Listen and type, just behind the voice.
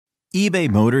eBay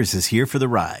Motors is here for the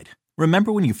ride.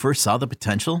 Remember when you first saw the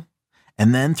potential?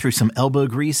 And then through some elbow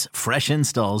grease, fresh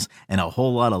installs, and a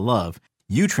whole lot of love,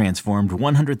 you transformed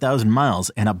 100,000 miles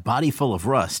and a body full of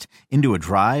rust into a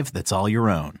drive that's all your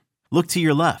own. Look to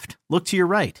your left. Look to your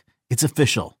right. It's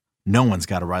official. No one's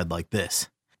got a ride like this.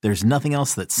 There's nothing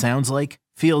else that sounds like,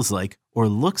 feels like, or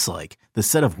looks like the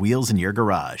set of wheels in your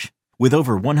garage. With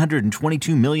over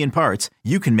 122 million parts,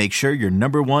 you can make sure your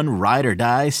number one ride or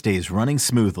die stays running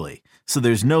smoothly. So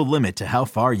there's no limit to how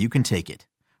far you can take it.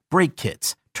 Brake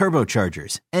kits,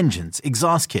 turbochargers, engines,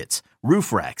 exhaust kits,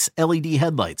 roof racks, LED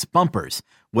headlights, bumpers,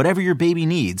 whatever your baby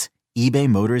needs, eBay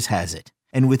Motors has it.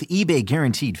 And with eBay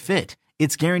Guaranteed Fit,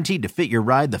 it's guaranteed to fit your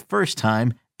ride the first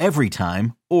time, every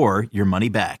time, or your money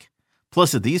back.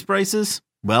 Plus at these prices,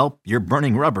 well, you're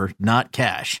burning rubber, not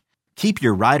cash. Keep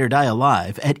your ride or die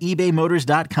alive at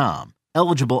ebaymotors.com.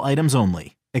 Eligible items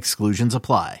only. Exclusions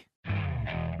apply.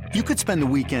 You could spend the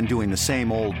weekend doing the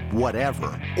same old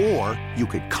whatever, or you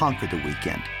could conquer the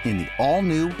weekend in the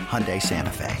all-new Hyundai Santa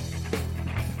Fe.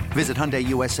 Visit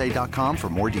HyundaiUSA.com for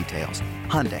more details.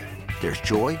 Hyundai, there's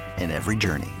joy in every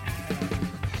journey.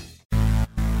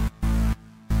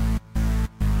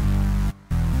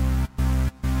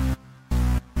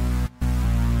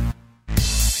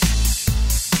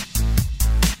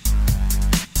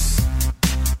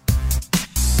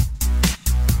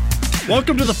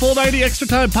 Welcome to the Full 90 Extra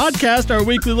Time Podcast, our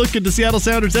weekly look into Seattle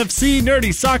Sounders FC,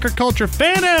 nerdy soccer culture,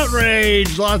 fan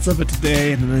outrage, lots of it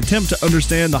today, in an attempt to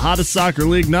understand the hottest soccer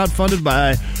league not funded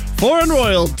by foreign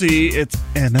royalty. It's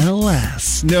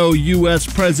MLS. No U.S.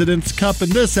 President's Cup in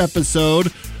this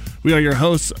episode. We are your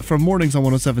hosts from Mornings on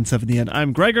 107.7 The End.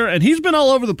 I'm Gregor, and he's been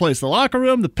all over the place. The locker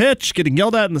room, the pitch, getting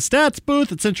yelled at in the stats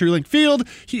booth at CenturyLink Field.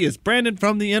 He is Brandon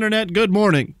from the internet. Good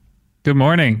morning. Good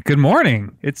morning. Good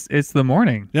morning. It's the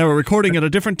morning. Yeah, we're recording at a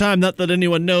different time, not that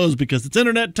anyone knows because it's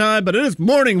internet time, but it is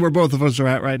morning where both of us are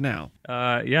at right now.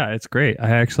 Yeah, it's great. I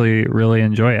actually really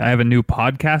enjoy it. I have a new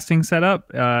podcasting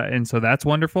setup, and so that's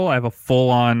wonderful. I have a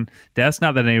full-on desk.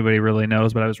 Not that anybody really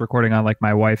knows, but I was recording on like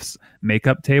my wife's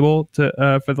makeup table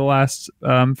for the last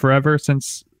forever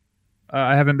since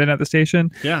I haven't been at the station.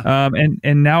 Yeah.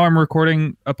 And now I'm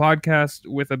recording a podcast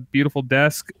with a beautiful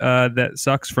desk that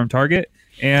sucks from Target.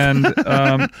 And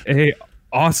a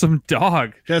awesome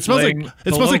dog. Yeah, it smells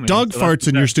like dog farts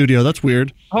in your studio. That's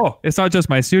weird. Oh, it's not just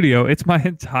my studio. It's my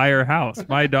entire house.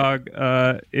 My dog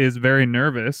is very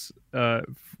nervous,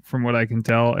 from what I can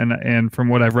tell, and from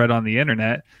what I've read on the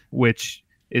internet, which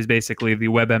is basically the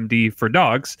WebMD for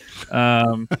dogs,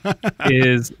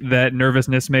 is that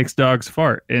nervousness makes dogs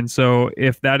fart. And so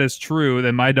if that is true,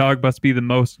 then my dog must be the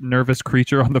most nervous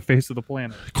creature on the face of the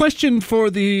planet. Question for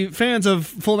the fans of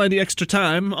Full 90 Extra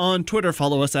Time on Twitter.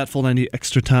 Follow us at Full 90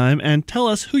 Extra Time and tell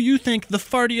us who you think the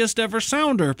fartiest ever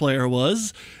Sounder player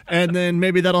was. And then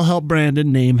maybe that'll help Brandon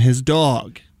name his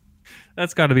dog.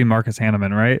 That's got to be Marcus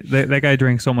Hanneman, right? That guy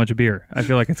drinks so much beer. I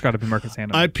feel like it's got to be Marcus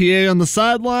Hanneman. IPA on the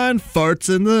sideline,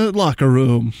 farts in the locker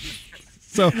room.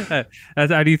 So,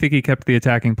 how do you think he kept the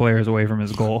attacking players away from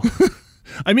his goal?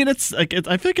 I mean, I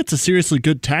think it's a seriously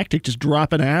good tactic, just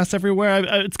dropping ass everywhere.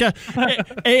 It's got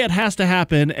A, it has to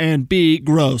happen, and B,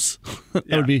 gross. That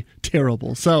would be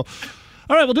terrible. So,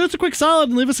 all right, well, do us a quick solid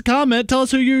and leave us a comment. Tell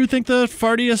us who you think the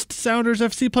fartiest Sounders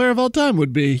FC player of all time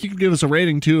would be. You can give us a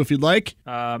rating, too, if you'd like.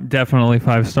 Definitely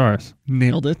 5 stars.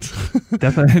 Nailed it.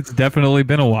 It's definitely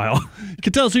been a while. You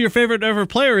can tell us who your favorite ever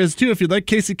player is, too, if you'd like.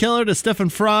 Casey Keller to Stefan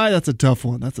Fry. That's a tough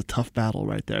one. That's a tough battle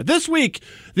right there. This week,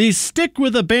 the stick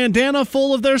with a bandana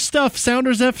full of their stuff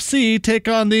Sounders FC take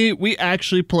on the We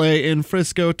Actually Play in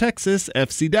Frisco, Texas,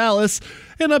 FC Dallas,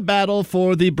 in a battle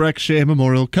for the Breck Shea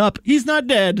Memorial Cup. He's not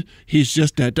dead. He's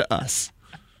just dead to us.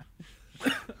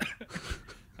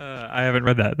 I haven't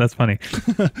read that. That's funny.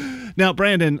 Now,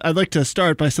 Brandon, I'd like to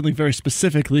start by something very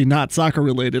specifically not soccer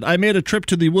related. I made a trip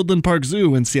to the Woodland Park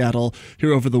Zoo in Seattle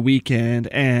here over the weekend,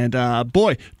 and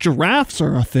boy, giraffes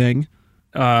are a thing.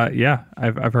 Yeah,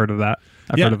 I've heard of that.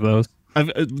 I've heard of those.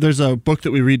 There's a book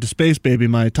that we read to Space Baby,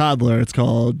 my toddler. It's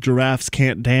called Giraffes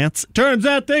Can't Dance. Turns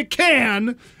out they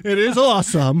can. It is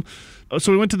awesome.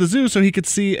 So we went to the zoo so he could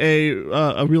see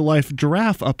a real life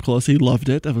giraffe up close. He loved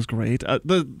it. That was great.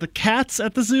 The cats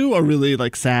at the zoo are really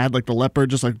like sad, like the leopard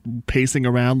just like pacing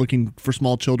around looking for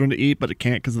small children to eat, but it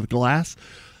can't because of the glass.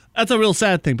 That's a real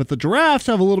sad thing. But the giraffes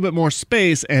have a little bit more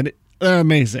space and they're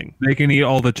amazing. They can eat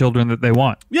all the children that they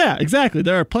want. Yeah, exactly.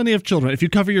 There are plenty of children. If you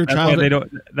cover your child,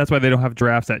 that's why they don't have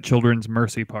giraffes at Children's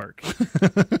Mercy Park.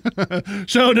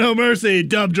 Show no mercy,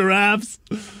 dumb giraffes.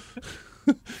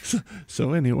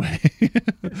 So anyway,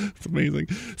 it's amazing.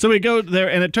 So we go there,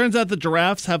 and it turns out the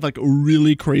giraffes have like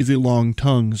really crazy long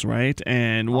tongues, right?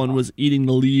 And one was eating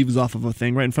the leaves off of a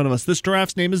thing right in front of us. This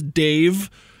giraffe's name is Dave.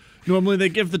 Normally they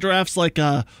give the giraffes like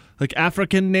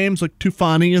African names, like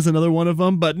Tufani is another one of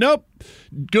them, but nope.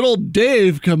 Good old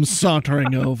Dave comes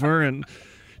sauntering over, and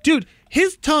dude,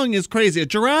 his tongue is crazy.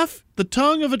 The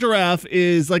tongue of a giraffe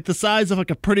is like the size of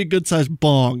like a pretty good sized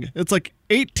bong. It's like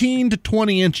 18 to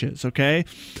 20 inches, okay?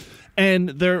 And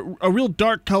they're a real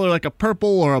dark color, like a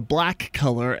purple or a black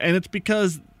color, and it's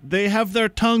because they have their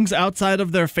tongues outside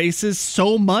of their faces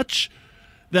so much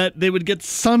that they would get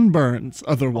sunburns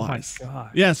otherwise. Oh my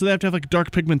God. Yeah, so they have to have like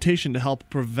dark pigmentation to help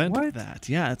prevent that.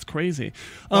 Yeah, it's crazy.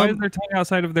 Why is their tongue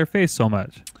outside of their face so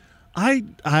much? They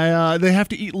have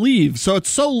to eat leaves, so it's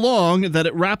so long that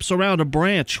it wraps around a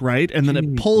branch, right? And then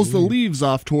it pulls the leaves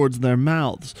off towards their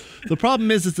mouths. The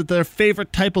problem is that their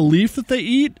favorite type of leaf that they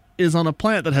eat is on a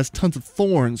plant that has tons of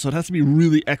thorns, so it has to be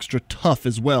really extra tough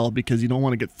as well, because you don't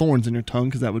want to get thorns in your tongue,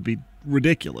 because that would be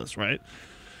ridiculous, right?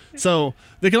 So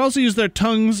they can also use their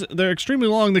tongues. They're extremely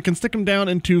long. They can stick them down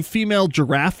into female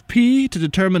giraffe pee to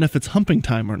determine if it's humping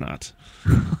time or not.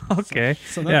 Okay.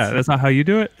 So that's not how you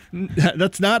do it?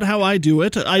 That's not how I do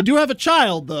it. I do have a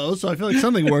child, though, so I feel like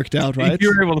something worked out, right?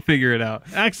 You were able to figure it out.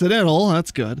 Accidental.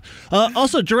 That's good.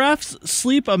 Also, giraffes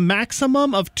sleep a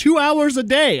maximum of 2 hours a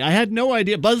day. I had no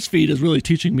idea. BuzzFeed is really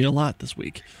teaching me a lot this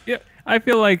week. Yeah. I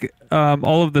feel like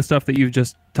all of the stuff that you've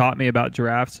just taught me about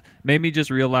giraffes made me just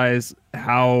realize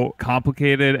how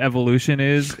complicated evolution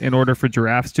is in order for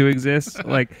giraffes to exist.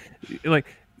 like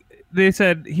they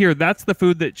said, here, that's the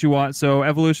food that you want, so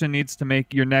evolution needs to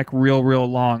make your neck real, real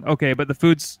long. Okay, but the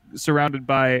food's surrounded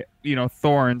by,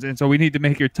 thorns, and so we need to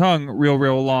make your tongue real,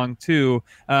 real long, too.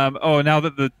 Now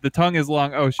that the tongue is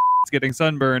long, it's getting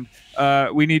sunburned.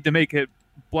 We need to make it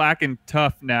black and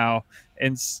tough now,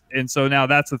 and so now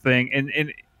that's the thing.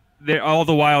 And all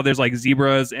the while, there's, like,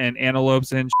 zebras and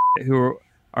antelopes and who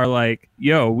are like,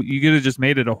 yo, you could have just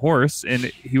made it a horse and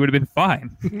he would have been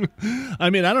fine. I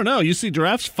mean, I don't know. You see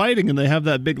giraffes fighting and they have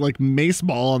that big like mace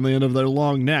ball on the end of their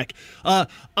long neck. A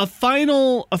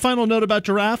final note about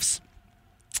giraffes.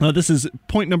 This is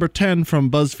point number 10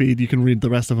 from BuzzFeed. You can read the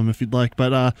rest of them if you'd like.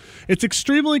 But it's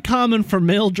extremely common for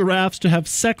male giraffes to have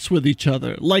sex with each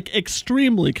other. Like,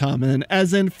 extremely common,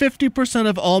 as in 50%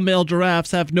 of all male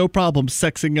giraffes have no problem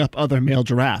sexing up other male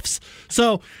giraffes.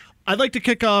 So I'd like to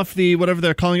kick off the, whatever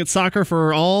they're calling it, Soccer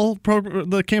for All,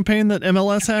 the campaign that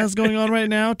MLS has going on right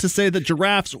now, to say that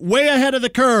giraffes way ahead of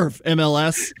the curve,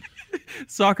 MLS.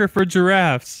 Soccer for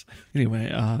giraffes.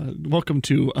 Anyway, welcome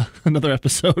to another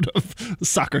episode of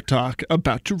Soccer Talk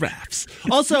about giraffes.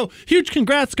 Also, huge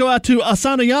congrats go out to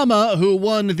Asanoyama, who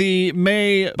won the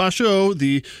Mei Basho,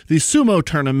 the sumo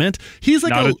tournament. He's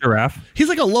like not a giraffe. He's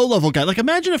like a low-level guy. Like,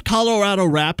 imagine if Colorado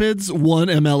Rapids won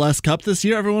MLS Cup this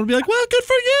year. Everyone would be like, well, good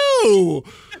for you.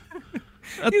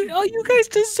 You guys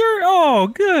deserve. Oh,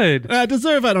 good.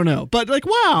 Deserve, I don't know. But, like,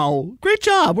 wow, great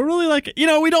job. We're really like,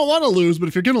 we don't want to lose, but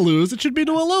if you're going to lose, it should be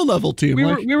to a low-level team.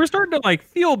 We were starting to, like,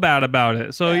 feel bad about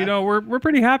it. So, we're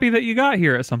pretty happy that you got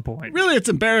here at some point. Really, it's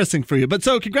embarrassing for you. But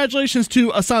so, congratulations to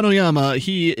Asanoyama.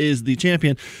 He is the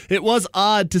champion. It was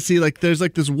odd to see, like, there's,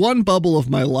 like, this one bubble of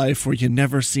my life where you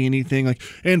never see anything. Like,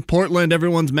 in Portland,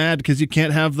 everyone's mad because you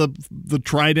can't have the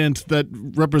trident that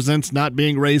represents not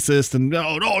being racist. And,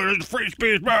 no, it's free speech.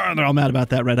 They're all mad about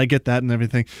that, right? I get that and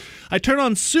everything. I turn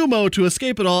on Sumo to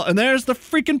escape it all, and there's the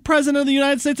freaking president of the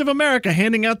United States of America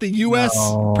handing out the U.S.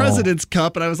 President's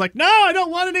Cup, and I was like, no, I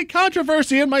don't want any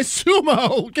controversy in my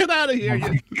Sumo. Get out of here. Oh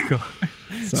my God.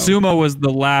 So. Sumo was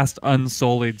the last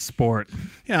unsullied sport.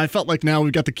 Yeah, I felt like now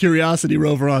we've got the Curiosity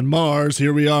rover on Mars.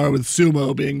 Here we are with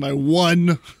Sumo being my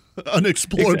one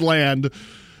unexplored land.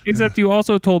 Except you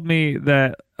also told me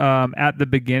that at the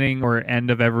beginning or end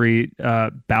of every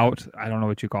bout, I don't know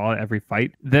what you call it, every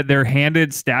fight, that they're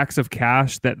handed stacks of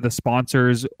cash that the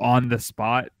sponsors on the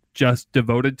spot just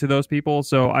devoted to those people.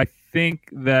 So I think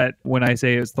that when I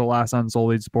say it's the last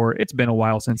unsullied sport, it's been a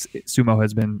while since sumo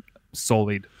has been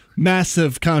sullied.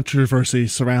 Massive controversy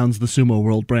surrounds the Sumo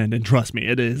World brand, and trust me,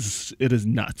 it is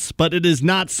nuts. But it is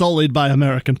not sullied by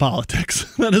American politics.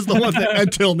 That is the one thing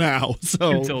until now.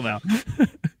 So until now.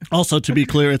 Also, to be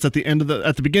clear, it's at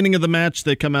the beginning of the match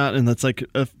they come out, and that's like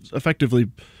effectively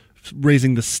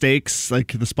raising the stakes.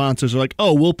 Like the sponsors are like,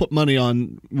 "Oh, we'll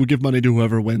give money to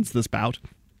whoever wins this bout."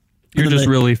 You're just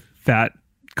really fat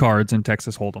cards in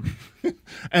Texas Hold'em.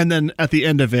 And then at the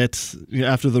end of it,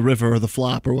 after the river or the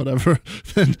flop or whatever,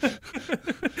 then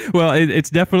well, it's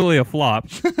definitely a flop.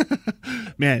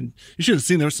 Man, you should have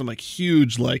seen there was some like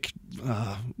huge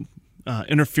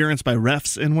interference by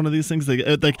refs in one of these things.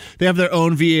 They have their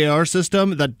own VAR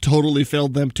system that totally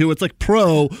failed them too. It's like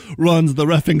Pro runs the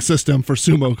reffing system for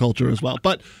sumo culture as well.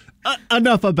 But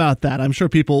enough about that. I'm sure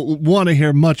people want to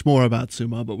hear much more about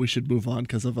sumo, but we should move on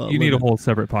because of you need a whole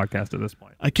separate podcast at this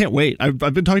point. I can't wait. I've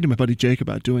been talking to my buddy Jake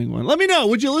about doing one. Let me know.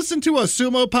 Would you listen to a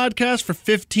sumo podcast for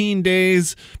 15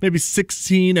 days, maybe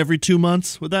 16 every 2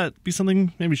 months? Would that be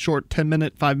something? Maybe short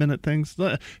 10-minute, 5-minute things.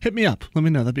 Hit me up. Let me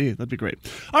know. That'd be great.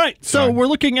 All right. So we're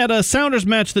looking at a Sounders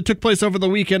match that took place over the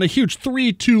weekend. A huge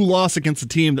 3-2 loss against a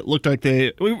team that looked like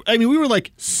we were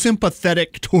like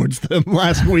sympathetic towards them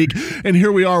last week, and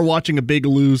here we are watching a big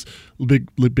loss.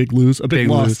 The big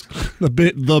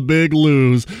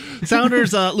lose.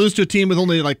 Sounders lose to a team with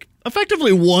only like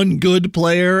effectively one good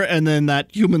player, and then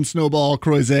that human snowball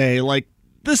Croizet. Like,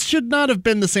 this should not have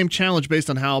been the same challenge based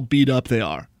on how beat up they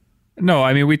are. No,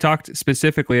 I mean, we talked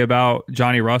specifically about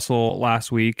Johnny Russell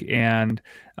last week and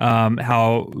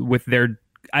how with their,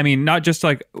 I mean, not just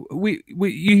like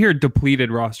you hear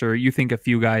depleted roster, you think a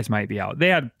few guys might be out. They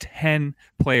had 10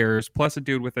 players plus a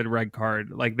dude with a red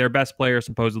card, like their best player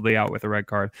supposedly out with a red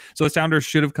card. So the Sounders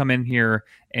should have come in here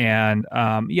and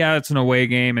it's an away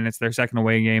game and it's their second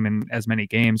away game in as many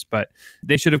games, but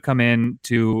they should have come in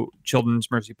to Children's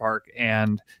Mercy Park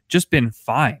and just been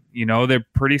fine. You know, they're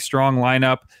pretty strong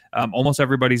lineup. Almost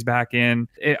everybody's back in.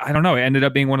 I don't know. It ended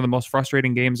up being one of the most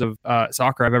frustrating games of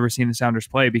soccer I've ever seen the Sounders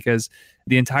play, because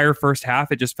the entire first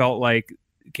half, it just felt like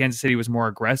Kansas City was more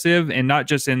aggressive, and not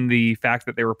just in the fact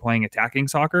that they were playing attacking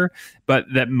soccer, but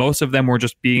that most of them were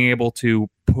just being able to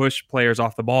push players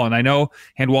off the ball. And I know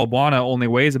Handwall Buana only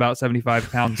weighs about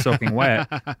 75 pounds soaking wet,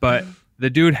 but the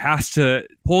dude has to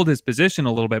hold his position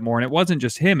a little bit more. And it wasn't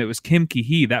just him. It was Kim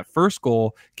Ki-hee. That first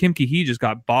goal, Kim Ki-hee just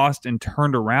got bossed and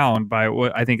turned around by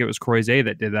what I think it was Croizet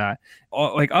that did that.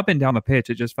 Like up and down the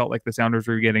pitch, it just felt like the Sounders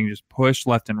were getting just pushed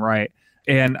left and right.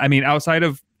 And I mean, outside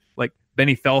of like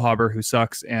Benny Feilhaber, who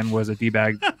sucks and was a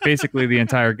D-bag basically the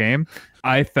entire game,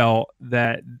 I felt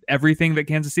that everything that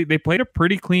Kansas City, they played a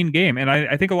pretty clean game. And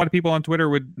I think a lot of people on Twitter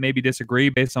would maybe disagree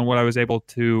based on what I was able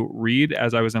to read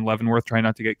as I was in Leavenworth trying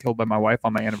not to get killed by my wife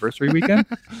on my anniversary weekend.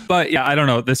 But yeah, I don't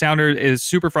know. The Sounders is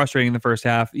super frustrating in the first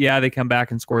half. Yeah, they come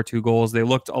back and score 2 goals. They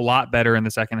looked a lot better in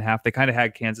the second half. They kind of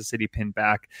had Kansas City pinned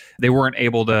back. They weren't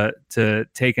able to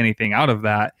take anything out of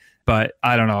that. But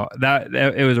I don't know, that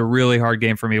it was a really hard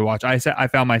game for me to watch. I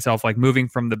found myself like moving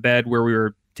from the bed where we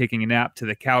were taking a nap to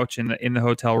the couch in the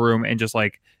hotel room and just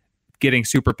like getting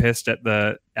super pissed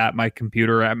at my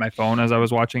computer, at my phone as I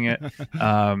was watching it,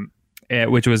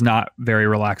 which was not very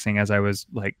relaxing as I was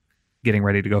like getting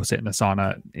ready to go sit in a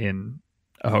sauna in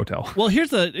a hotel. Well, here's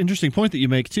the interesting point that you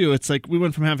make too. It's like we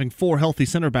went from having 4 healthy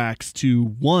center backs to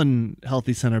 1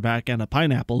 healthy center back and a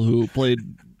pineapple who played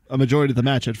a majority of the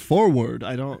match at forward.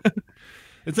 I don't.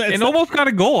 It's almost got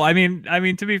a goal. I mean,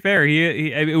 to be fair,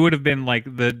 he it would have been like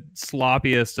the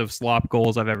sloppiest of slop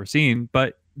goals I've ever seen.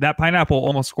 But that pineapple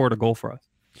almost scored a goal for us.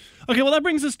 Okay, well, that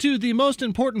brings us to the most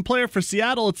important player for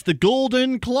Seattle. It's the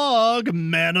Golden Clog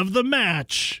man of the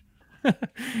match.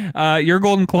 Your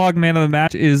Golden Clog man of the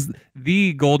match is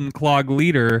the Golden Clog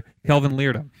leader, Kelvin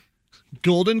Leerdam.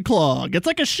 Golden Clog. It's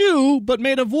like a shoe, but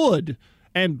made of wood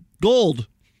and gold.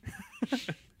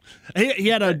 He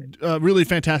had a really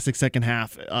fantastic second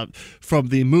half, from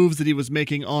the moves that he was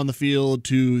making on the field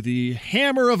to the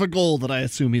hammer of a goal that I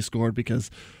assume he scored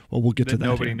because, well, we'll get to that.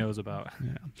 Nobody knows about.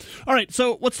 Yeah. All right,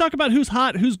 so let's talk about who's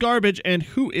hot, who's garbage, and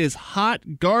who is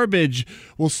hot garbage.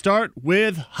 We'll start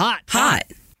with hot.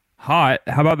 Hot.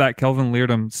 How about that Kelvin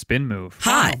Leerdam spin move?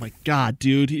 Hot. Oh my God,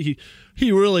 dude.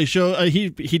 He really showed. He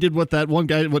did what that one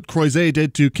guy, what Croizet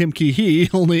did to Kim Ki-hee,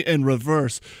 only in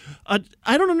reverse.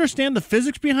 I don't understand the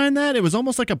physics behind that. It was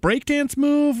almost like a breakdance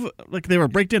move, like they were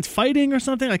breakdance fighting or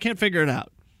something. I can't figure it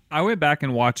out. I went back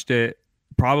and watched it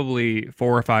probably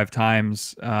 4 or 5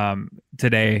 times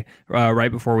today,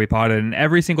 right before we potted, and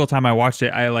every single time I watched it,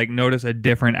 I like noticed a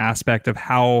different aspect of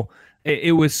how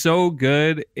it was so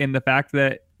good in the fact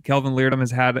that Kelvin Leerdam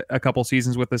has had a couple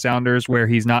seasons with the Sounders where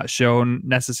he's not shown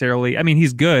necessarily, I mean,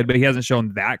 he's good, but he hasn't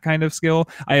shown that kind of skill.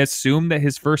 I assume that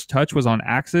his first touch was on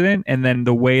accident, and then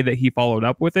the way that he followed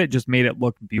up with it just made it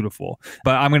look beautiful.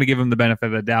 But I'm going to give him the benefit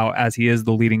of the doubt, as he is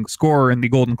the leading scorer in the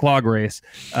Golden Clog race,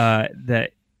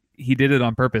 that he did it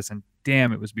on purpose, and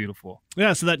damn, it was beautiful.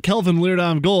 Yeah, so that Kelvin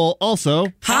Leerdam goal also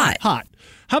hot.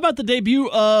 How about the debut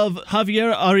of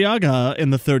Javier Arriaga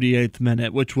in the 38th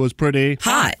minute, which was pretty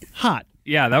hot.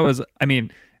 Yeah, that was, I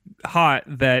mean, hot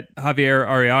that Javier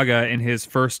Arriaga in his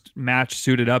first match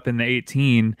suited up in the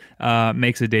 18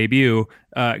 makes a debut.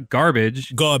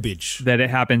 Garbage that it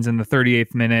happens in the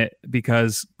 38th minute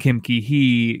because Kim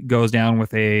Ki-hee goes down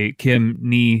with a Kim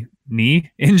knee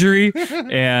injury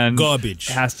and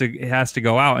has to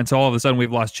go out. And so all of a sudden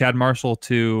we've lost Chad Marshall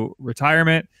to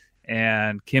retirement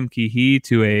and Kim Ki-hee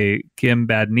to a Kim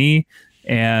bad knee.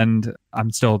 And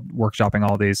I'm still workshopping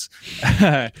all these.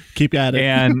 Keep at it.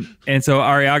 and so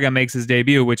Arriaga makes his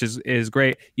debut, which is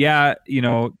great. Yeah,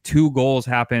 2 goals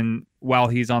happen while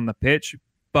he's on the pitch,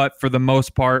 but for the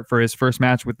most part, for his first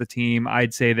match with the team,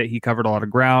 I'd say that he covered a lot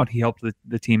of ground. He helped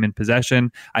the team in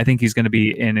possession. I think he's going to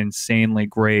be an insanely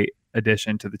great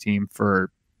addition to the team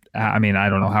for, I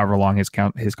don't know however long his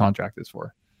contract is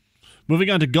for.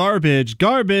 Moving on to garbage.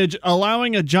 Garbage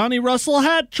allowing a Johnny Russell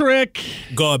hat trick.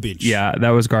 Garbage. Yeah, that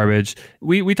was garbage.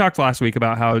 We talked last week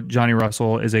about how Johnny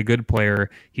Russell is a good player.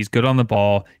 He's good on the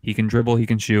ball. He can dribble. He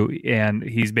can shoot. And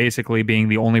he's basically being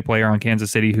the only player on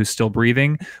Kansas City who's still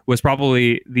breathing was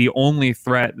probably the only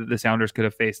threat that the Sounders could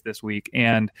have faced this week.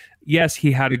 And yes,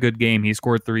 he had a good game. He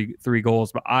scored three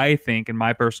goals. But I think, in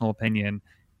my personal opinion,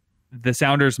 the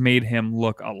Sounders made him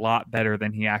look a lot better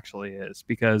than he actually is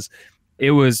because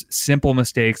it was simple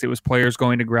mistakes. It was players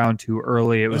going to ground too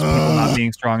early. It was people not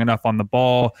being strong enough on the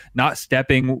ball, not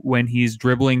stepping when he's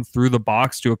dribbling through the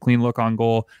box to a clean look on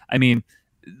goal. I mean,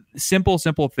 simple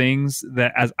things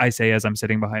that, as I say, as I'm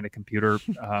sitting behind a computer,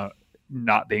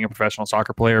 not being a professional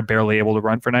soccer player, barely able to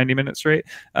run for 90 minutes straight.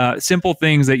 Simple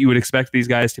things that you would expect these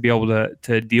guys to be able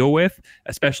to deal with,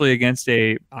 especially against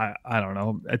a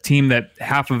team that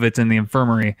half of it's in the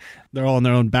infirmary. They're all in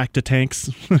their own back to tanks,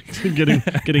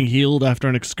 getting healed after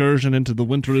an excursion into the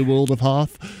wintry world of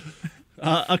Hoth.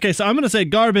 Okay, so I'm going to say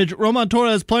garbage. Roman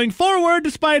Torres playing forward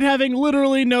despite having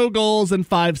literally no goals in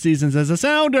 5 seasons as a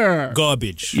Sounder.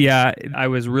 Garbage. Yeah, I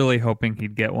was really hoping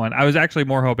he'd get one. I was actually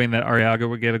more hoping that Arriaga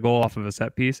would get a goal off of a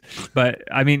set piece. But,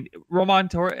 Roman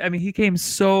Torres, he came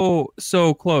so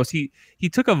close. He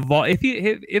took a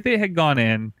if it had gone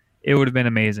in, it would have been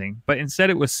amazing. But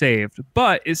instead it was saved.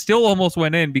 But it still almost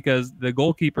went in because the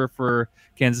goalkeeper for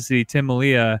Kansas City, Tim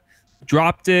Malia,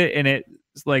 dropped it and it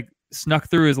snuck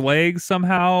through his legs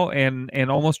somehow and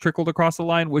almost trickled across the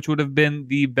line, which would have been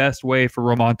the best way for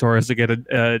Roman Torres to get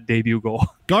a debut goal.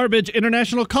 Garbage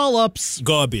international call-ups.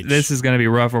 Garbage. This is going to be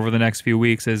rough over the next few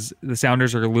weeks as the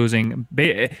Sounders are losing.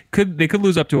 They could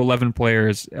lose up to 11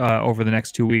 players over the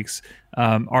next 2 weeks.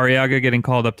 Arriaga getting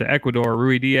called up to Ecuador,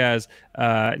 Rui Diaz,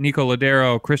 Nico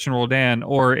Ladero, Christian Roldan,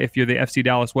 or if you're the FC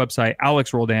Dallas website,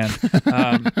 Alex Roldan.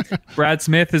 Brad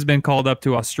Smith has been called up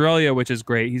to Australia, which is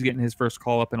great. He's getting his first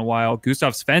call up in a while.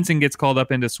 Gustav Svensson gets called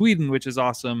up into Sweden, which is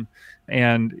awesome.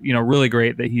 And, really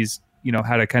great that he's,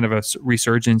 had a kind of a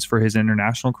resurgence for his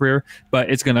international career. But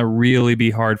it's going to really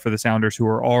be hard for the Sounders, who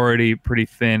are already pretty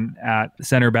thin at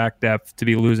center back depth, to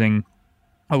be losing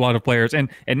a lot of players, and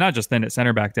not just thin at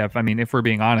center back depth. If we're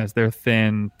being honest, they're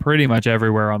thin pretty much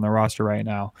everywhere on the roster right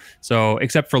now. So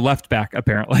except for left back,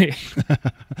 apparently.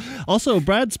 Also,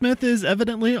 Brad Smith is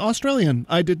evidently Australian.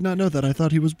 I did not know that. I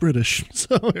thought he was British.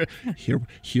 So here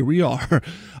we are.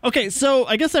 Okay, so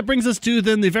I guess that brings us to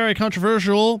then the very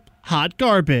controversial hot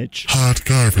garbage. Hot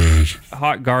garbage.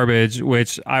 Hot garbage,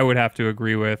 which I would have to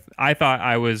agree with. I thought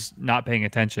I was not paying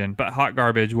attention, but hot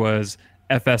garbage was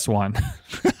FS1.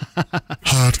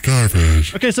 Hot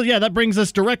garbage. Okay, so yeah, that brings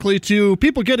us directly to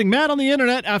people getting mad on the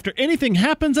internet after anything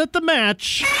happens at the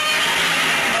match.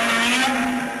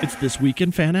 It's This Week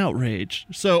in Fan Outrage.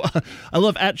 So I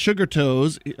love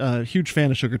 @SugarToes, huge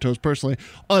fan of SugarToes personally.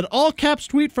 An all caps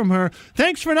tweet from her.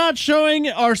 Thanks for not showing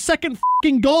our second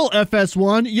fucking goal,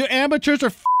 FS1. You amateurs are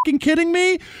fucking kidding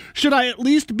me? Should I at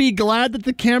least be glad that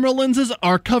the camera lenses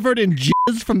are covered in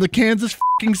jizz from the Kansas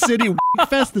fucking City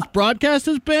fest this broadcast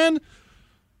has been?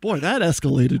 Boy, that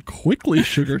escalated quickly,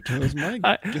 SugarToes. My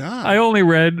God. I only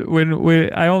read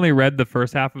I only read the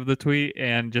first half of the tweet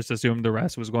and just assumed the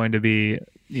rest was going to be,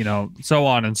 so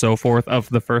on and so forth of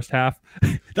the first half.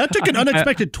 That took an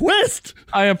unexpected twist.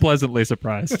 I am pleasantly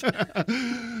surprised.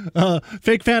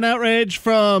 Fake fan outrage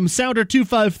from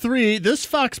Sounder253. This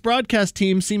Fox broadcast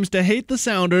team seems to hate the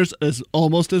Sounders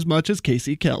almost as much as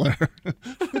Casey Keller.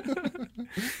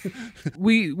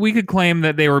 We could claim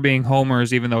that they were being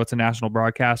homers, even though it's a national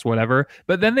broadcast, whatever.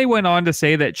 But then they went on to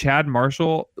say that Chad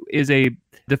Marshall is a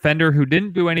defender who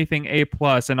didn't do anything A+,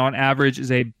 and on average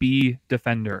is a B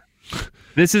defender.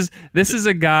 This is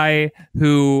a guy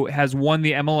who has won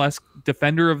the MLS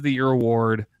Defender of the Year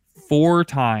award 4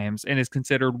 times and is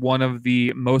considered one of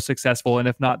the most successful and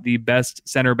if not the best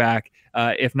center back,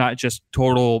 if not just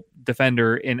total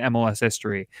defender in MLS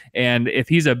history. And if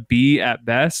he's a B at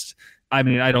best, I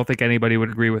mean, I don't think anybody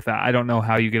would agree with that. I don't know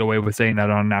how you get away with saying that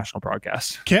on a national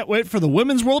broadcast. Can't wait for the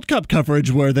Women's World Cup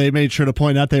coverage where they made sure to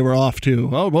point out they were off too.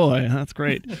 Oh boy, that's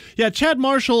great. Yeah, Chad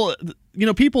Marshall,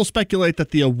 people speculate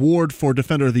that the award for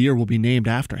Defender of the Year will be named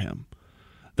after him.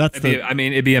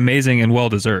 It'd be amazing and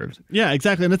well-deserved. Yeah,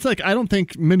 exactly. And it's like, I don't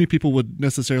think many people would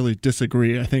necessarily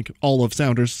disagree. I think all of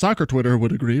Sounders soccer Twitter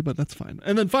would agree, but that's fine.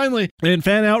 And then finally, in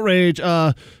fan outrage,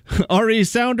 RE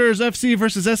Sounders FC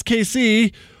versus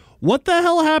SKC. What the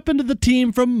hell happened to the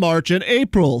team from March and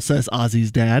April, says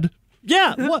Ozzy's dad.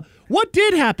 Yeah, what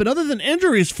did happen other than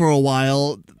injuries for a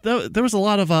while? There was a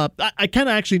lot of I kind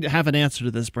of actually have an answer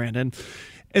to this, Brandon.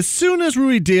 As soon as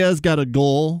Rui Diaz got a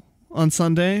goal on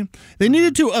Sunday, they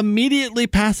needed to immediately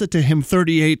pass it to him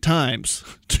 38 times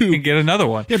to get another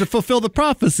one. Yeah, to fulfill the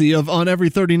prophecy of on every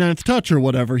 39th touch or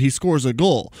whatever, he scores a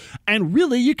goal. And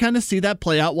really, you kind of see that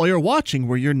play out while you're watching,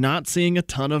 where you're not seeing a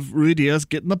ton of Rui Diaz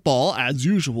getting the ball as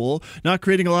usual, not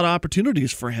creating a lot of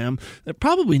opportunities for him. It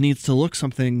probably needs to look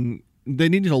something. They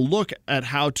need to look at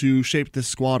how to shape this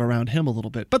squad around him a little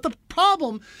bit. But the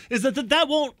problem is that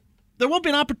there won't be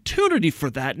an opportunity for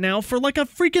that now for like a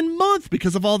freaking month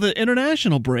because of all the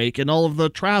international break and all of the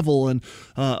travel and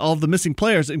all of the missing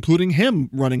players, including him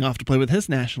running off to play with his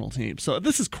national team. So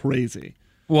this is crazy.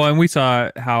 Well, and we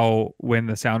saw how when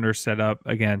the Sounders set up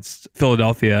against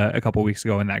Philadelphia a couple weeks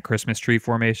ago in that Christmas tree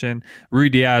formation, Rui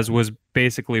Diaz was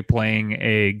basically playing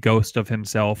a ghost of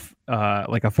himself,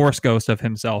 like a force ghost of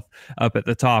himself up at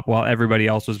the top while everybody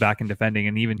else was back in defending.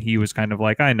 And even he was kind of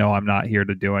like, I know I'm not here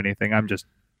to do anything. I'm just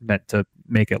meant to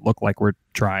make it look like we're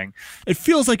trying. It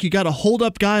feels like you got a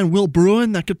hold-up guy in Will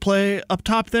Bruin that could play up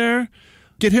top there.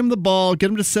 Get him the ball, get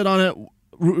him to sit on it.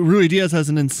 Rui Diaz has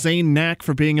an insane knack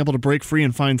for being able to break free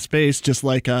and find space, just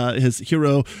like his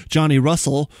hero Johnny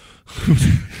Russell.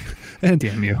 And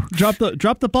damn you, drop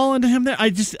the ball into him there.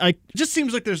 It just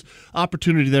seems like there's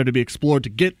opportunity there to be explored to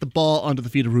get the ball onto the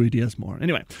feet of Rui Diaz more.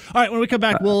 Anyway, all right, when we come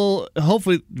back, we'll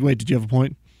hopefully. Wait, did you have a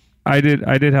point? I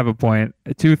did have a point.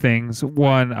 Two things.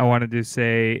 One, I wanted to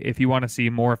say, if you want to see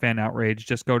more fan outrage,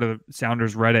 just go to the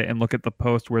Sounders Reddit and look at the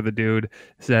post where the dude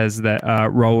says that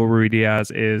Raul Rui Diaz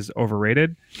is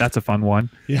overrated. That's a fun one.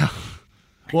 Yeah.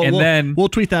 Well, and then we'll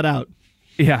tweet that out.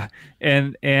 Yeah,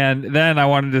 and then I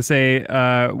wanted to say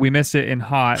we missed it in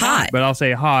hot, but I'll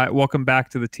say hot. Welcome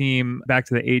back to the team, back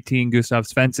to the 18, Gustav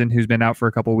Svensson, who's been out for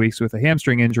a couple of weeks with a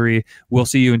hamstring injury. We'll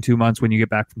see you in 2 months when you get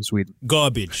back from Sweden.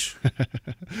 Garbage. All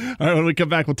right, when we come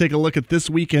back, we'll take a look at this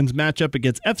weekend's matchup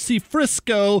against FC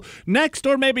Frisco next,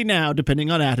 or maybe now,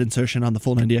 depending on ad insertion on the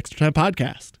Full 90 Extra Time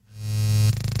podcast.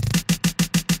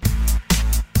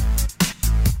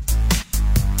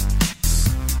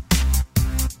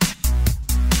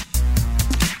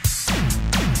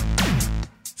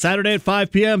 Saturday at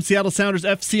 5 p.m., Seattle Sounders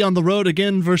FC on the road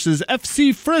again versus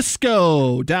FC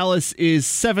Frisco. Dallas is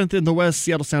 7th in the West.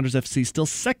 Seattle Sounders FC still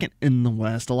 2nd in the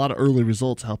West. A lot of early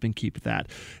results helping keep that.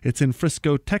 It's in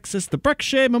Frisco, Texas. The Breck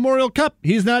Shea Memorial Cup.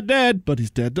 He's not dead, but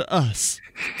he's dead to us.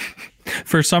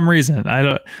 For some reason. I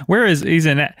don't. Where is he's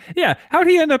in? Yeah. How'd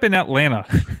he end up in Atlanta?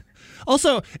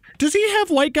 Also, does he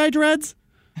have white guy dreads?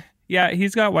 Yeah,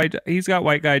 he's got white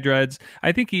guy dreads.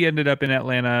 I think he ended up in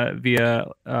Atlanta via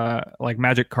like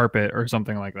Magic Carpet or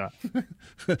something like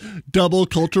that. Double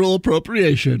cultural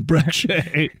appropriation, Breck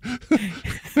Shea.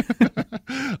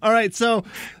 All right, so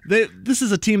this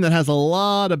is a team that has a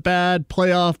lot of bad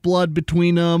playoff blood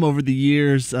between them over the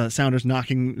years. Sounders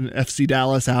knocking FC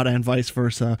Dallas out and vice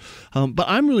versa. But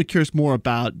I'm really curious more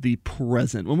about the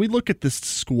present. When we look at this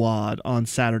squad on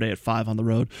Saturday at 5 on the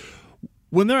road,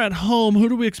 when they're at home, who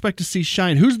do we expect to see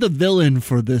shine? Who's the villain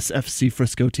for this FC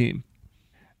Frisco team?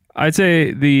 I'd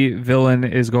say the villain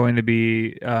is going to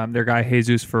be their guy,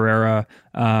 Jesus Ferreira,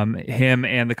 him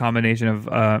and the combination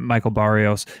of Michael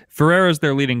Barrios. Ferreira's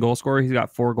their leading goal scorer. He's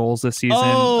got 4 goals this season.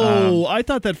 Oh, I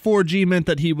thought that 4G meant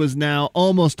that he was now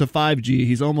almost to 5G.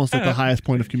 He's almost at the highest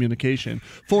point of communication.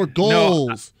 4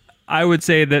 goals. No, I would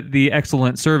say that the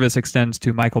excellent service extends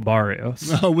to Michael Barrios.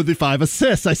 Oh, with the 5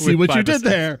 assists. I see what you did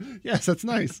there. Yes, that's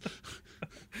nice.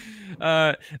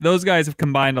 Those guys have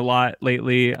combined a lot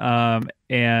lately,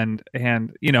 and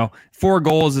 4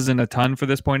 goals isn't a ton for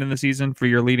this point in the season for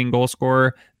your leading goal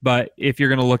scorer. But if you're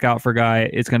going to look out for a guy,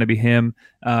 it's going to be him.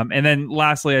 And then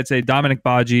lastly, I'd say Dominic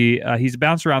Badji. He's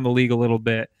bounced around the league a little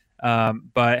bit.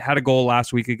 But had a goal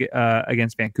last week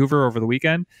against Vancouver over the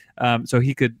weekend, so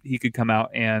he could come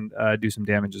out and do some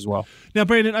damage as well. Now,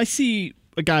 Brandon, I see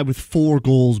a guy with 4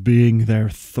 goals being their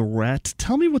threat.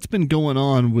 Tell me what's been going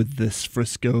on with this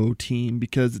Frisco team,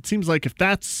 because it seems like if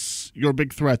that's your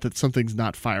big threat, that something's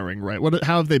not firing right.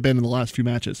 How have they been in the last few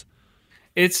matches?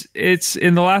 It's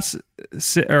in the last,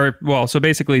 so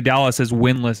basically Dallas is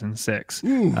winless in 6.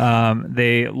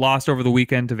 They lost over the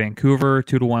weekend to Vancouver,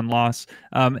 2-1 loss.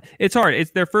 It's hard.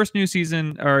 It's their first new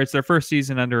season, or it's their first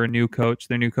season under a new coach.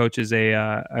 Their new coach is a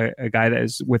guy that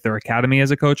is with their academy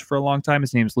as a coach for a long time.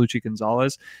 His name is Luchi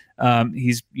Gonzalez.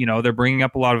 He's, they're bringing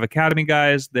up a lot of academy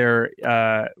guys there,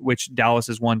 which Dallas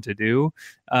is one to do.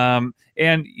 And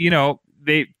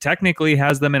they technically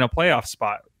has them in a playoff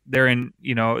spot. They're in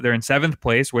 7th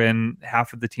place when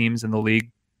half of the teams in the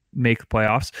league make the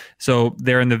playoffs. So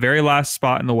they're in the very last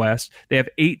spot in the West. They have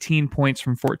 18 points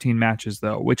from 14 matches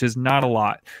though, which is not a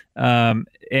lot.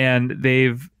 And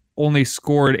they've only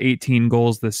scored 18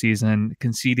 goals this season,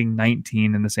 conceding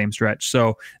 19 in the same stretch.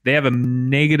 So they have a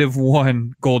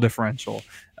 -1 goal differential.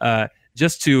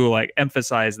 Just to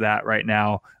emphasize that right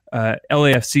now,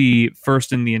 LAFC,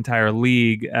 first in the entire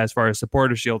league as far as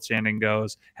Supporter Shield standing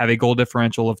goes, have a goal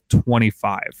differential of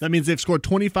 25. That means they've scored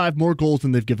 25 more goals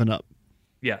than they've given up.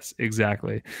 Yes,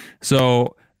 exactly.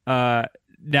 So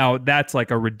now that's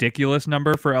a ridiculous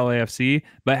number for LAFC,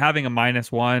 but having a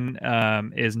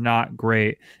 -1 is not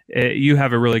great. You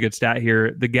have a really good stat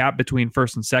here. The gap between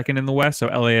first and second in the West, so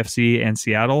LAFC and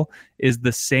Seattle, is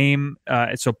the same.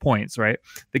 So points, right?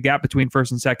 The gap between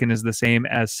first and second is the same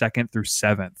as second through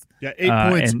 7th. Yeah, 8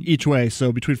 points each way.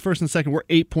 So between first and second, we're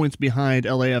 8 points behind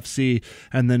LAFC,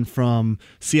 and then from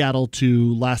Seattle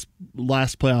to last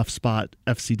playoff spot,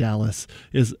 FC Dallas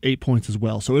is 8 points as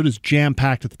well. So it is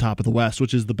jam-packed at the top of the West,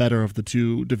 which is the better of the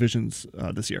two divisions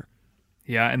this year.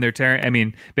 Yeah, and they're tearing. I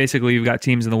mean, basically, you've got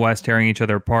teams in the West tearing each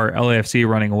other apart. LAFC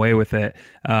running away with it.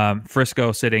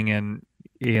 Frisco sitting in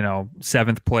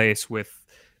 7th place with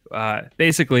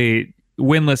basically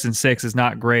winless in 6 is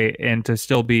not great, and to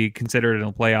still be considered in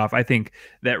a playoff, I think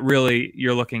that really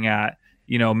you're looking at,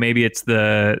 maybe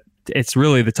it's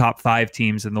really the top 5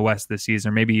 teams in the West this season,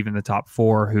 or maybe even the top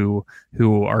 4 who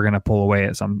are going to pull away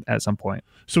at some point.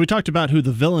 So we talked about who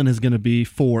the villain is going to be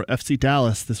for FC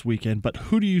Dallas this weekend, but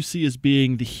who do you see as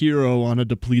being the hero on a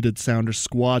depleted Sounders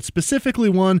squad, specifically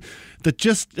one that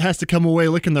just has to come away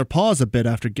licking their paws a bit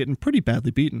after getting pretty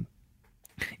badly beaten?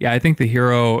 Yeah, I think the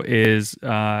hero is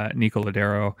Nico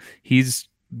Lodeiro. He's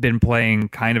been playing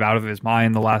kind of out of his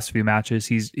mind the last few matches.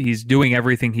 He's doing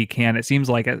everything he can. It seems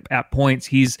like at points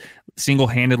he's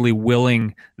single-handedly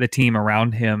willing the team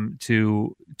around him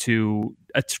to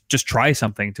just try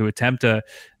something, to attempt to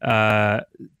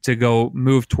go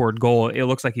move toward goal. It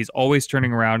looks like he's always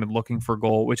turning around and looking for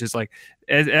goal, which is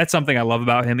that's something I love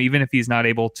about him. Even if he's not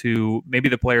able to, maybe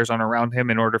the players aren't around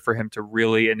him in order for him to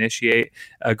really initiate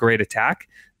a great attack.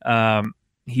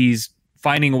 He's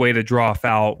finding a way to draw a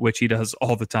foul, which he does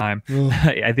all the time.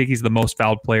 I think he's the most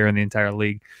fouled player in the entire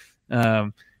league.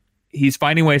 He's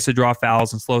finding ways to draw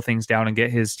fouls and slow things down and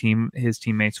get his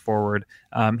teammates forward.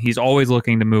 He's always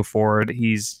looking to move forward.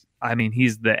 He's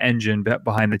the engine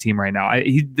behind the team right now.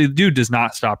 The dude does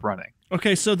not stop running.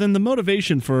 Okay, so then the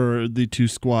motivation for the two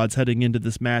squads heading into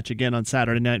this match again on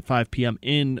Saturday night, 5 p.m.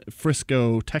 in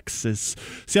Frisco, Texas.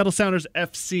 Seattle Sounders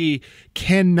FC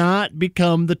cannot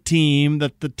become the team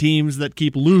that the teams that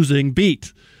keep losing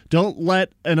beat. Don't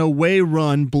let an away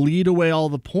run bleed away all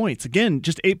the points. Again,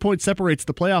 just 8 points separates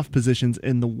the playoff positions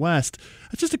in the West.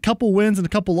 It's just a couple wins and a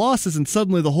couple losses, and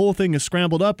suddenly the whole thing is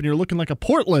scrambled up, and you're looking like a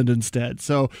Portland instead.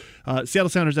 So Seattle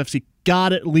Sounders FC got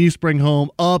to at least bring home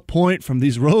a point from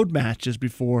these road matches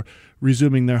before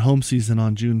resuming their home season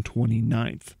on June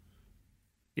 29th.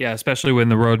 Yeah, especially when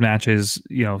the road matches,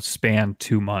 span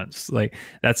 2 months.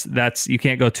 That's you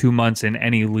can't go 2 months in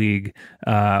any league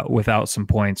without some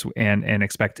points and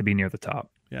expect to be near the top.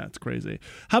 Yeah, it's crazy.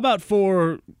 How about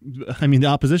the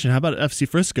opposition? How about FC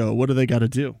Frisco? What do they got to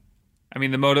do? I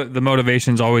mean, the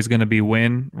motivation is always going to be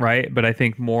win, right? But I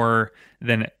think more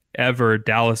than ever,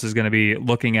 Dallas is going to be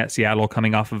looking at Seattle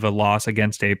coming off of a loss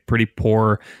against a pretty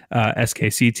poor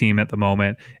SKC team at the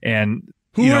moment, and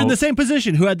who were in the same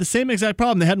position, who had the same exact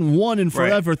problem. They hadn't won in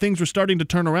forever. Right. Things were starting to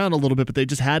turn around a little bit, but they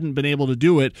just hadn't been able to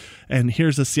do it. And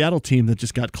here's a Seattle team that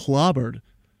just got clobbered.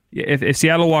 Yeah, if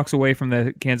Seattle walks away from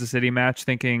the Kansas City match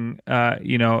thinking,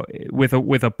 with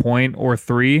a point or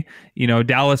 3,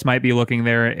 Dallas might be looking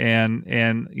there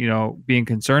and being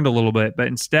concerned a little bit. But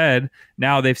instead,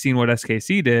 now they've seen what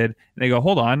SKC did, and they go,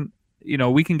 hold on.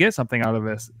 We can get something out of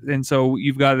this. And so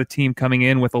you've got the team coming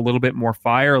in with a little bit more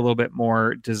fire, a little bit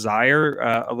more desire,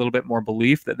 a little bit more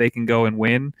belief that they can go and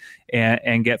win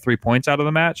and get 3 points out of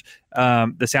the match.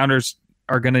 The Sounders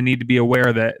are going to need to be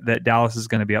aware that Dallas is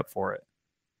going to be up for it.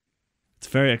 It's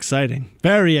very exciting.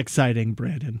 Very exciting,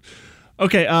 Brandon.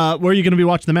 Okay, where are you going to be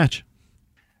watching the match?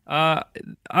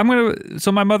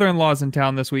 So my mother-in-law's in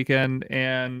town this weekend,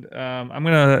 and I'm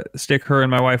gonna stick her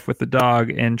and my wife with the dog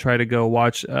and try to go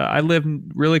watch. I live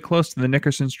really close to the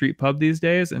Nickerson Street pub these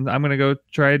days, and I'm gonna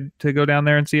try to go down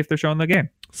there and see if they're showing the game.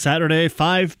 Saturday,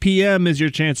 5 p.m. is your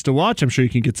chance to watch. I'm sure you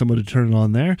can get someone to turn it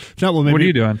on there. If not, well, maybe. What are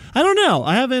you doing? I don't know.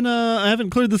 I haven't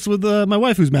cleared this with my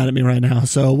wife, who's mad at me right now.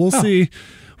 So we'll see.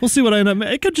 We'll see what I end up.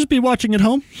 It could just be watching at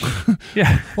home.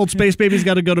 Yeah. Old Space Baby's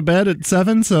got to go to bed at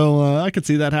 7, so I could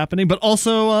see that happening. But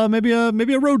also maybe a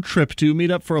road trip to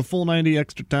meet up for a full 90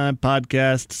 Extra Time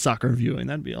podcast soccer viewing.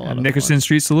 That'd be a lot of Nickerson fun.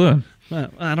 Street Saloon.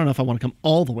 I don't know if I want to come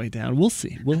all the way down. We'll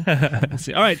see. We'll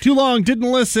see. All right, too long, didn't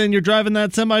listen. You're driving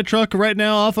that semi-truck right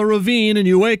now off a ravine, and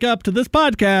you wake up to this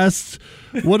podcast.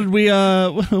 What did we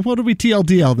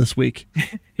TLDL this week?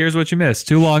 Here's what you missed.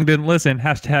 Too long, didn't listen.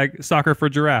 # soccer for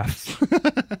giraffes.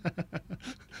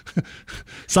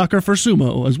 Soccer for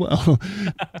sumo as well.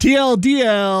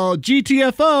 TLDL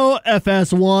GTFO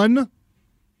FS1.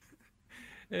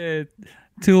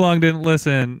 Too long, didn't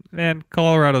listen. Man,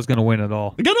 Colorado's going to win it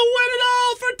all. Gonna win it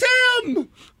all for Tim.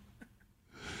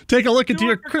 Take a look into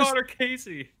your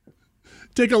Casey.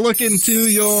 Take a look into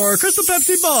your Crystal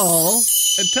Pepsi ball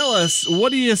and tell us,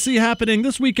 what do you see happening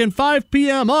this weekend, 5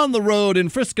 p.m. on the road in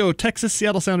Frisco, Texas?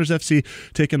 Seattle Sounders FC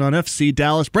taking on FC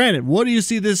Dallas. Brandon, what do you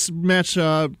see this match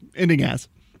ending as?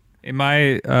 In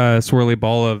my swirly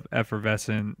ball of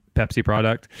effervescent Pepsi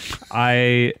product,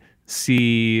 I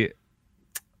see...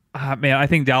 man, I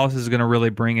think Dallas is going to really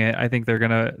bring it. I think they're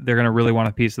gonna really want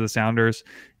a piece of the Sounders,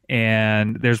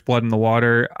 and there's blood in the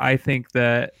water. I think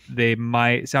that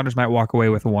Sounders might walk away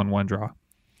with a 1-1 draw.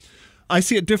 I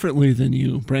see it differently than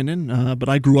you, Brandon, but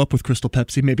I grew up with Crystal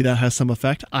Pepsi. Maybe that has some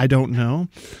effect. I don't know.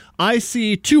 I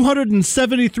see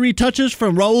 273 touches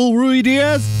from Raul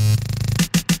Ruidiaz.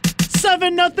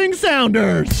 7-0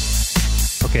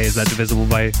 Sounders. Okay, is that divisible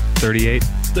by 38?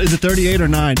 Is it 38 or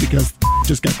 9? Because it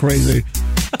just got crazy.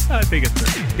 I think it's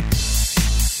 38.